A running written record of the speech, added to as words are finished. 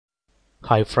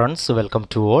Hi friends, welcome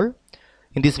to all.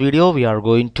 In this video we are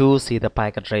going to see the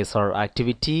packet tracer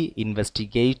activity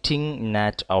investigating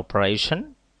NAT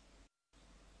operation.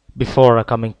 Before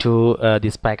coming to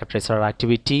this packet tracer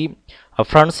activity,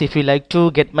 friends, if you like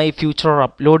to get my future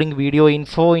uploading video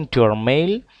info into your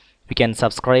mail, you can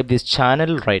subscribe this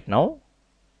channel right now.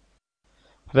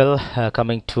 Well,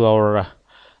 coming to our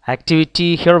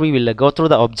activity, here we will go through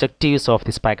the objectives of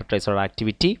this packet tracer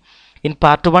activity. In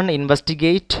part 1,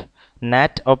 investigate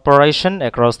NAT operation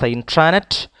across the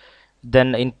intranet.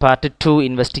 Then in part 2,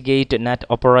 investigate NAT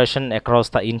operation across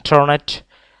the internet.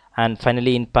 And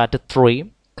finally in part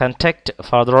 3, conduct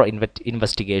further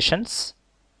investigations.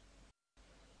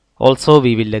 Also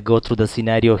we will go through the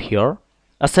scenario here.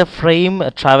 As a frame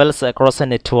travels across a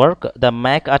network, the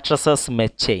MAC addresses may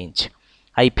change.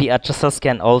 IP addresses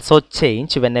can also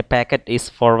change when a packet is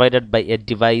forwarded by a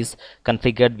device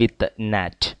configured with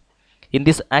NAT. In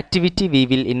this activity, we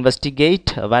will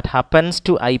investigate what happens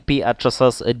to IP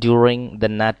addresses during the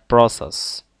NAT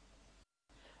process.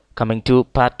 Coming to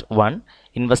part 1,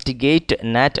 investigate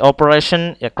NAT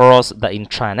operation across the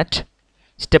intranet.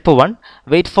 Step 1,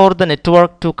 wait for the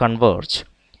network to converge.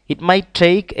 It might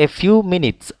take a few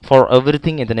minutes for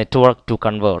everything in the network to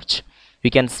converge. We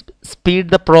can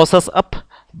speed the process up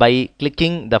by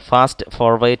clicking the fast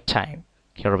forward time.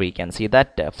 Here we can see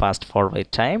that fast forward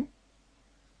time.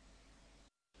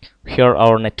 Here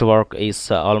our network is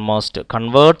almost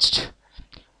converged.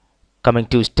 Coming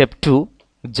to step 2,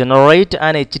 generate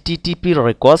an HTTP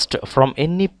request from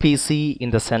any PC in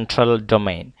the central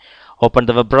domain. Open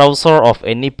the web browser of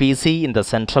any PC in the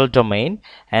central domain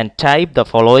and type the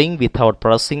following without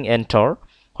pressing enter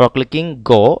or clicking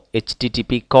go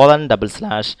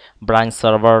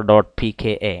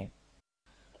http://branchserver.pka.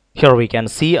 Here we can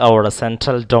see our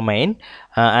central domain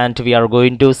and we are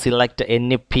going to select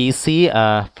any PC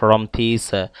from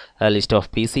this list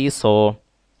of PCs. So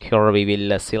here we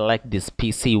will select this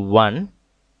PC1.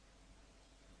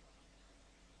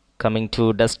 Coming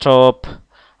to desktop,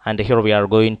 and here we are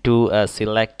going to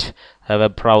select a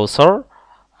web browser,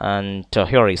 and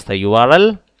here is the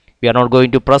URL. We are not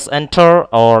going to press enter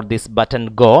or this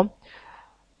button go.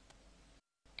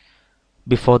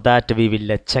 Before that we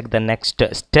will check the next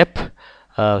step.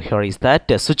 Here is that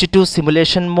switch to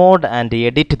simulation mode and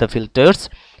edit the filters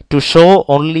to show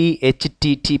only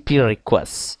HTTP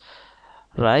requests.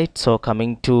 Right, so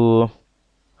coming to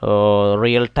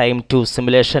real time to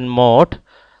simulation mode,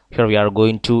 here we are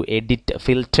going to edit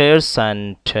filters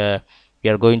and we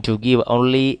are going to give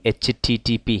only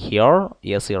HTTP here.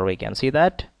 Yes, here we can see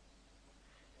that.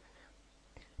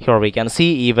 Here we can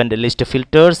see event list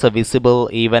filters, visible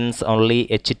events only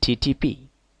HTTP.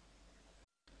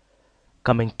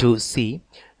 Coming to C,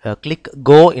 click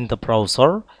go in the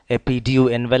browser. A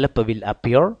PDU envelope will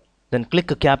appear. Then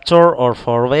click capture or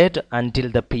forward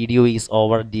until the PDU is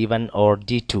over D1 or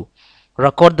D2.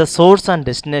 Record the source and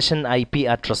destination IP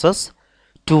addresses.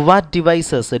 To what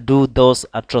devices do those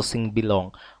addressing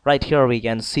belong? Right here we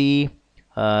can see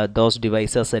those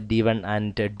devices D1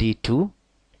 and D2.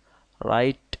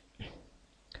 Right,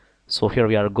 so here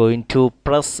we are going to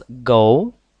press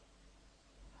go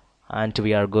and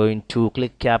we are going to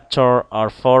click capture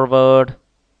or forward.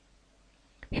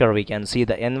 Here we can see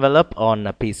the envelope on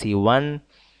PC1.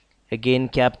 Again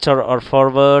capture or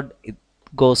forward, it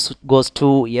goes to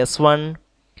S1.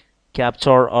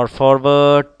 Capture or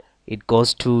forward, it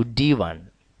goes to D1.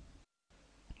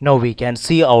 Now we can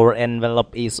see our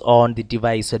envelope is on the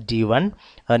device D1.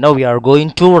 Now we are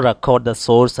going to record the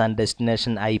source and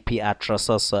destination IP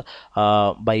addresses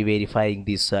by verifying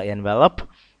this envelope.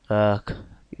 We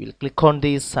will click on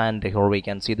this and here we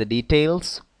can see the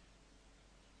details.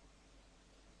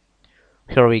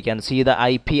 Here we can see the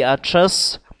IP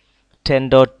address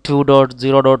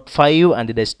 10.2.0.5 and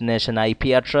the destination IP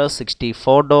address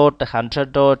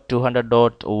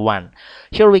 64.100.200.1.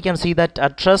 Here we can see that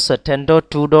address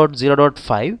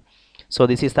 10.2.0.5. so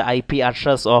this is the IP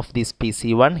address of this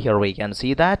PC1. Here we can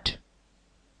see that.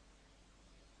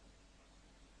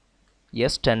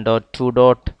 Yes,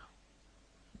 10.2.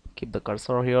 Keep the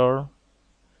cursor here.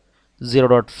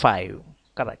 0.5.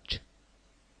 Correct.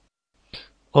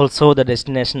 Also the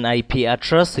destination IP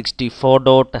address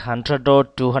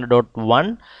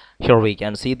 64.100.200.1. Here we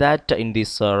can see that in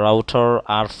this router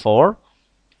R4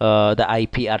 the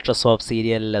IP address of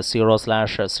serial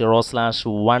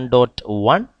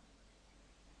 0/0/1.1.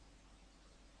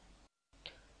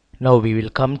 Now we will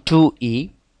come to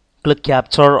E. Click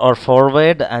capture or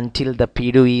forward until the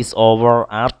PDU is over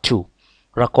R2.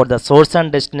 Record the source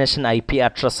and destination IP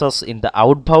addresses in the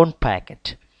outbound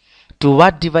packet. To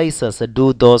what devices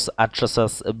do those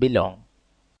addresses belong?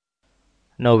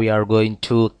 Now we are going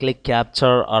to click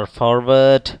capture or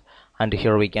forward, and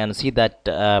here we can see that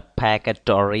packet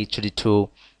reached to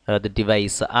the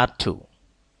device R2.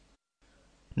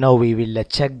 Now we will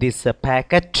check this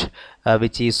packet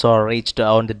which is reached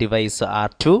on the device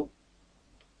R2.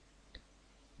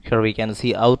 Here we can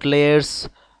see outliers,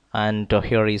 and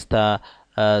here is the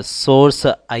source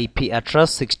IP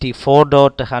address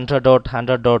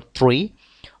 64.100.100.3.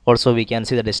 Also we can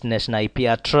see the destination IP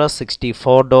address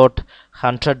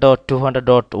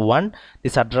 64.100.200.1.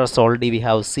 This address already we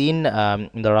have seen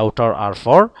in the router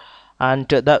R4, and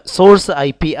the source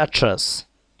IP address,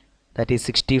 that is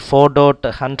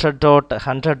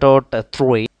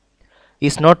 64.100.100.3,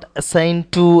 is not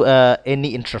assigned to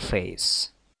any interface.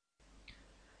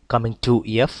 Coming to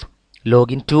F,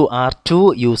 log into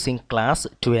R2 using class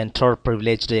to enter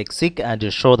privileged exec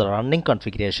and show the running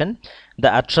configuration.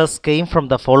 The address came from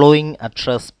the following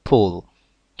address pool.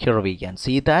 Here we can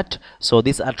see that. So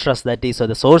this address, that is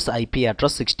the source IP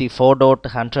address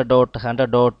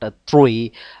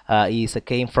 64.100.100.3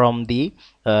 came from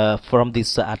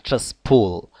this address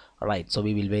pool. Right, so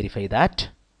we will verify that.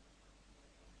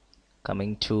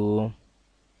 Coming to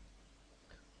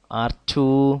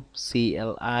R2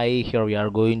 CLI, here we are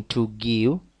going to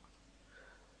give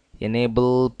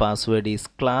enable password is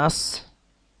class,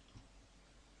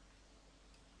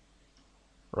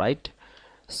 right?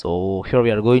 So here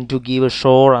we are going to give a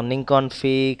show running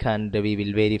config, and we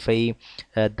will verify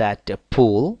that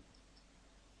pool.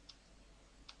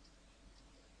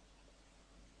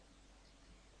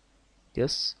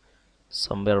 Yes,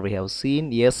 somewhere we have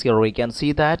seen, yes, here we can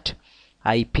see that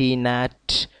IP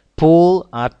NAT pool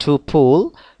R2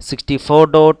 pool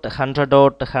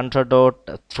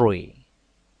 64.100.100.3.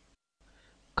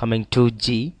 Coming to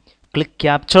G, click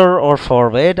capture or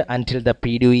forward until the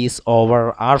PDU is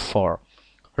over R4.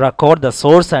 Record the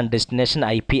source and destination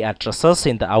IP addresses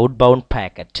in the outbound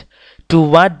packet. To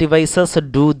what devices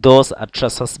do those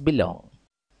addresses belong?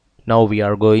 Now we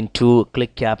are going to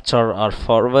click capture or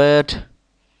forward.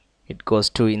 It goes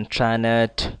to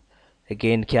intranet.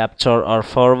 Again capture or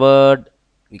forward.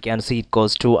 We can see it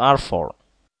goes to R4.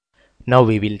 Now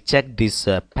we will check this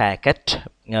packet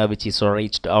which is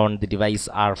reached on the device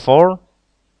R4.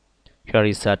 Here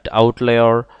is that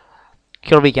outlier.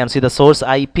 Here we can see the source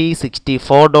IP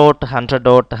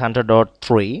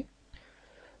 64.100.100.3.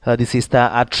 This is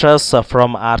the address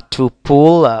from R2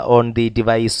 pool on the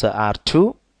device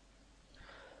R2.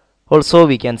 Also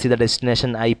we can see the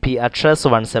destination IP address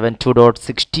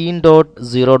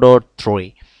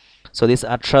 172.16.0.3. So this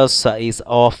address is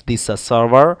of this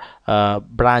server,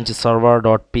 branch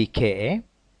server.pka.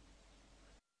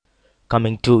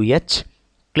 Coming to H,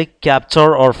 click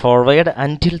capture or forward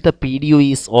until the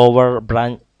PDU is over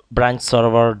branch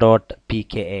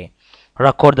server.pka.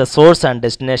 Record the source and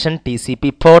destination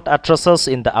TCP port addresses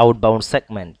in the outbound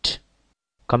segment.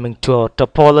 Coming to our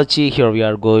topology, here we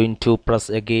are going to press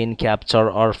again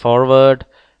capture or forward.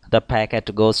 The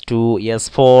packet goes to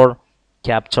S4,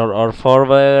 capture or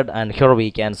forward, and here we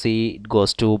can see it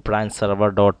goes to branch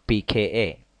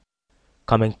server.pka.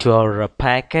 Coming to our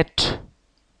packet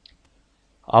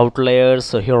outliers,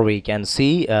 so here we can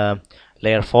see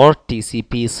layer 4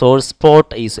 TCP source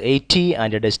port is 80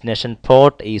 and the destination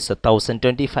port is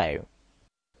 1025.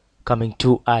 Coming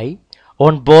to I,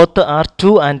 on both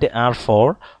R2 and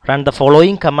R4, run the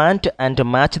following command and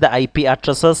match the IP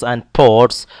addresses and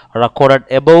ports recorded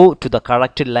above to the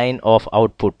correct line of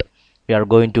output. We are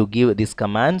going to give these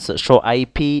commands: show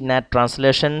IP NAT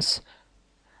translations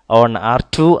on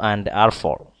R2 and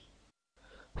R4.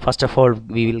 First of all,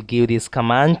 we will give this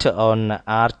command on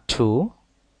R2.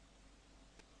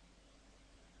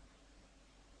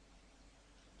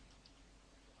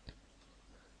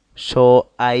 Show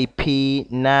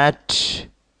IP NAT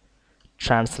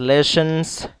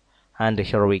translations, and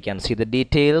here we can see the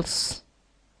details.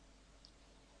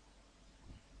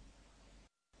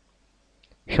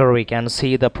 Here we can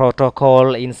see the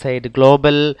protocol inside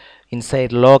global,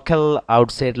 inside local,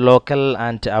 outside local,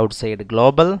 and outside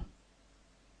global.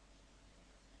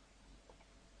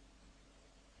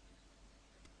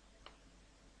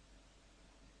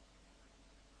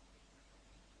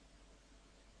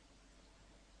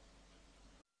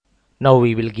 Now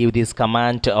we will give this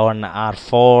command on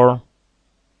R4.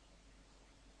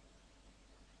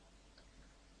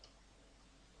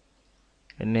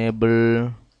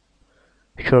 Enable.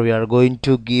 Here we are going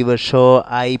to give a show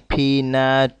IP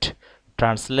NAT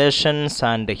translations,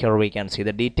 and here we can see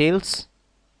the details.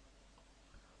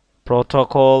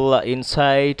 Protocol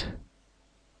inside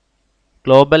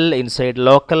global, inside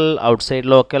local, outside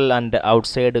local, and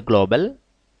outside global.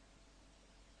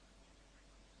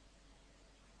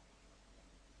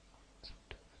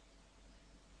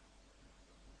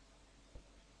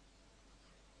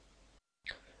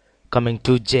 Coming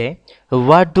to J,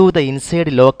 what do the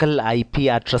inside local IP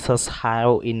addresses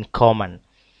have in common?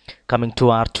 Coming to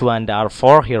R2 and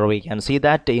R4, here we can see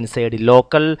that inside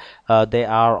local they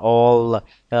are all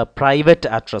private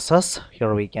addresses.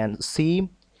 Here we can see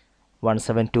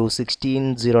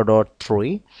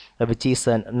 172.16.0.3 which is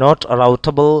not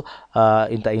routable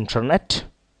in the internet.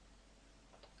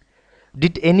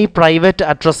 Did any private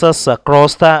addresses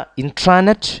cross the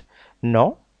intranet?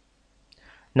 No.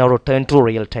 Now return to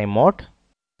real-time mode.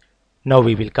 Now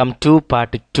we will come to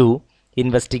part 2.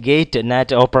 Investigate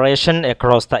NAT operation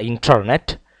across the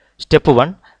internet. Step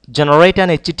 1. Generate an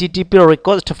HTTP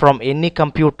request from any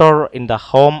computer in the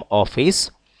home office.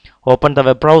 Open the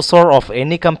web browser of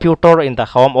any computer in the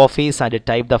home office and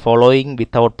type the following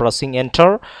without pressing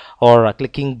enter or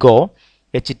clicking go.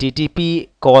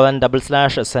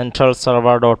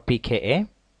 http://centralserver.pka.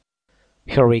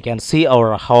 Here we can see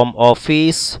our home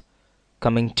office.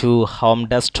 Coming to home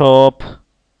desktop,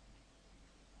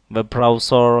 web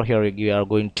browser, here we are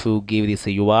going to give this a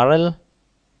URL,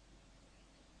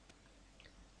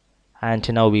 and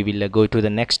now we will go to the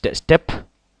next step.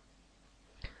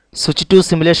 Switch to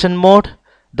simulation mode.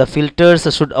 The filters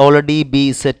should already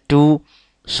be set to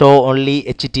show only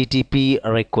HTTP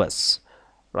requests,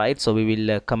 right? So we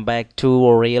will come back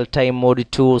to real-time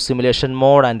mode to simulation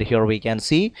mode, and here we can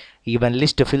see even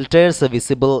list filters,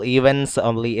 visible events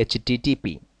only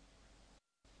HTTP.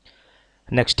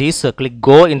 Next is click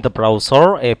go in the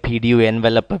browser. A PDU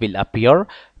envelope will appear.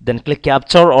 Then click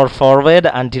capture or forward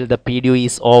until the PDU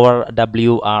is over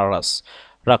WRS.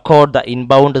 Record the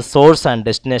inbound source and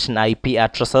destination IP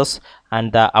addresses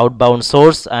and the outbound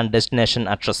source and destination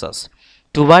addresses.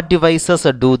 To what devices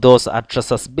do those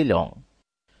addresses belong?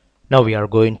 Now we are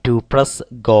going to press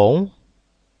go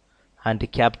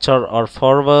and capture or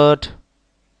forward.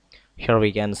 Here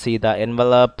we can see the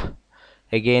envelope.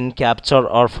 Again capture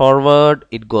or forward,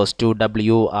 it goes to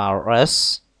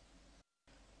WRS.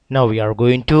 Now we are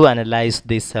going to analyze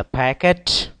this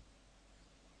packet.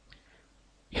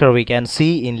 Here we can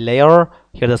see in layer,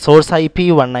 here the source IP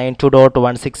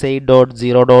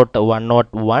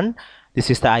 192.168.0.101.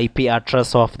 This is the IP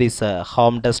address of this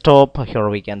home desktop. Here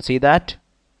we can see that,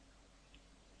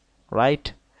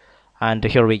 right? And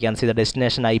here we can see the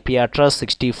destination IP address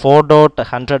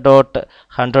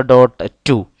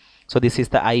 64.100.100.2. So this is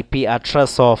the IP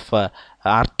address of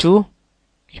R2.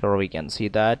 Here we can see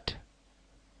that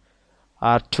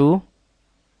R2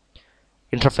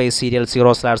 interface serial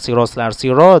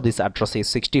 0/0/0. This address is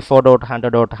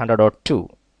 64.100.100.2.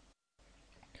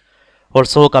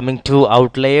 Also coming to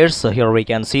outliers, so here we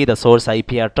can see the source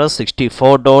IP address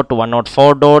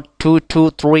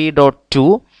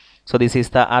 64.104.223.2. So this is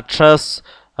the address.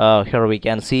 Here we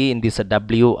can see in this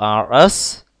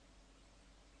WRS.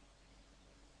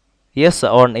 Yes,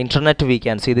 on internet we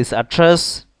can see this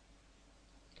address.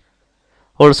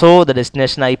 Also the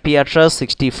destination IP address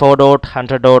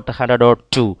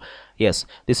 64.100.100.2. Yes,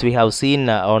 this we have seen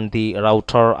on the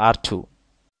router R2.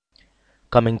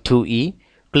 Coming to E,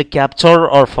 click capture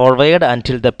or forward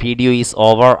until the PDU is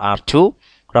over R2.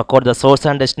 Record the source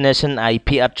and destination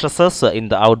IP addresses in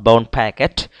the outbound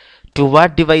packet. To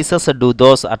what devices do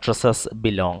those addresses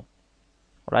belong?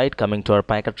 Right, coming to our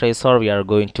packet tracer, we are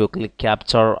going to click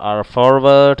capture or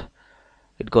forward.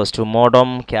 It goes to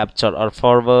modem, capture or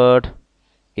forward.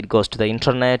 It goes to the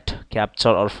internet,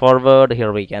 capture or forward.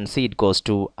 Here we can see it goes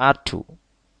to R2.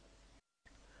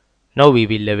 Now we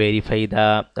will verify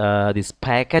the this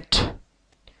packet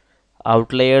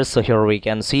outliers. So here we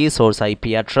can see source IP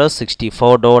address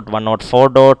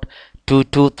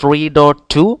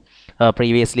 64.104.223.2.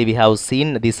 Previously we have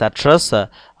seen this address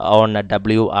on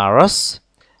WRS,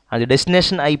 and the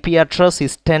destination IP address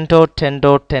is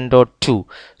 10.10.10.2.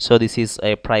 so this is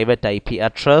a private IP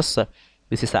address.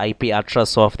 This is the IP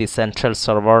address of the central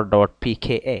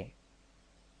server.pka.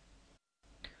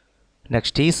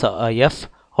 Next is F.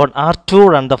 On R2,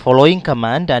 run the following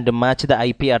command and match the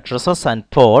IP addresses and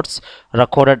ports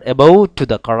recorded above to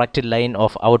the correct line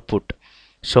of output.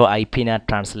 Show Ip Nat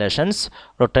Translations.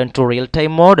 Return to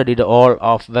real-time mode. Did all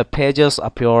of web pages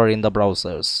appear in the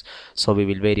browsers? So we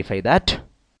will verify that.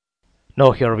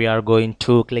 Now here we are going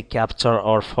to click capture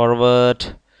or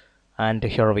forward, and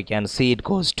here we can see it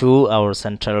goes to our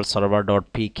central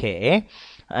server.pka,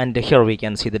 and here we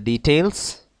can see the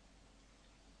details.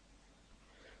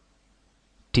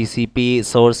 TCP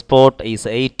source port is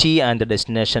 80 and the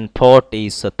destination port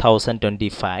is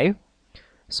 1025.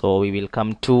 So we will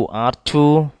come to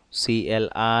R2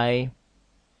 CLI,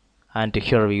 and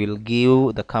here we will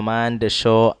give the command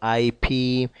show Ip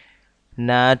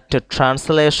Nat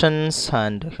Translations,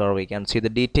 and here we can see the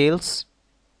details.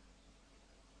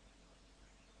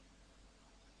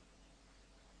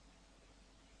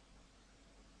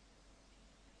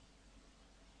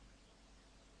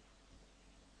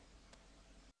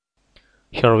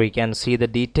 Here we can see the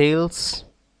details.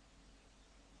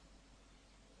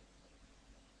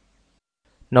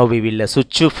 Now we will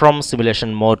switch from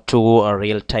simulation mode to a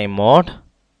real-time mode,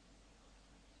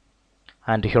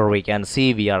 and here we can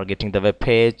see we are getting the web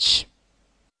page.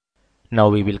 Now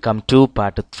we will come to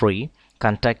part 3,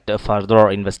 conduct further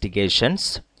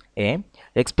investigations. A.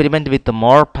 Experiment with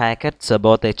more packets,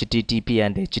 both HTTP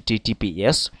and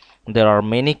HTTPS. There are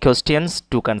many questions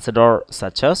to consider,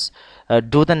 such as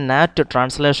do the NAT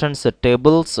translations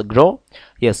tables grow?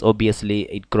 Yes, obviously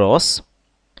it grows.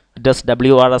 Does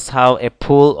WRS have a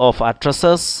pool of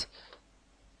addresses?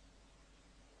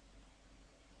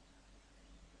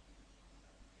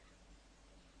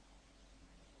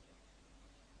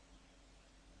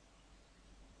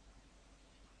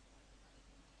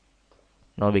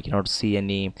 No, we cannot see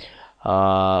any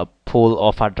pool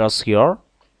of address here.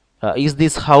 Is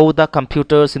this how the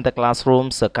computers in the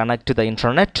classrooms connect to the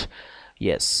internet?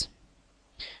 Yes,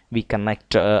 we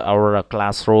connect our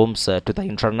classrooms to the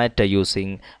internet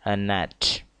using a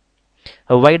NAT.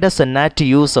 Why does a NAT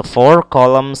use 4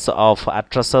 columns of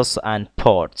addresses and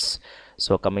ports?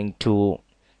 So coming to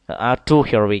R2,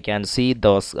 here we can see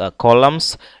those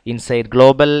columns: inside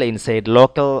global, inside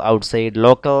local,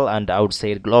 and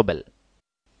outside global.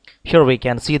 Here we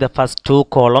can see the first 2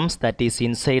 columns, that is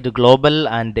inside global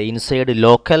and inside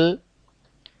local.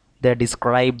 They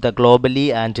describe the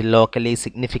globally and locally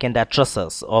significant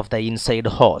addresses of the inside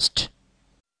host.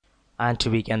 And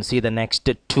we can see the next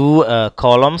 2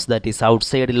 columns, that is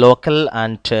outside local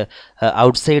and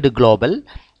outside global.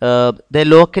 The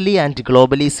locally and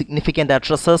globally significant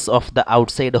addresses of the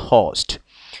outside host.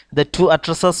 The 2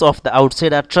 addresses of the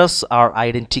outside address are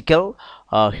identical.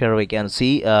 Here we can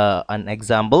see an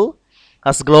example,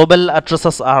 as global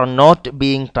addresses are not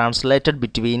being translated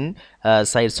between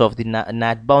sides of the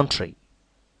NAT boundary.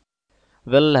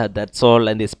 Well, that's all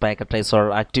in this packet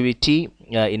tracer activity,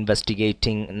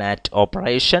 investigating NAT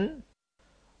operation.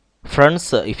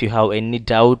 Friends, if you have any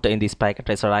doubt in this packet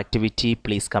tracer activity,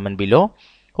 please comment below.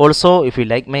 Also, if you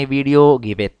like my video,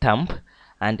 give a thumb,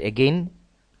 and again,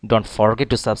 don't forget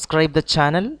to subscribe the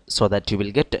channel so that you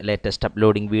will get latest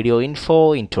uploading video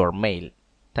info into your mail.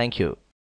 Thank you.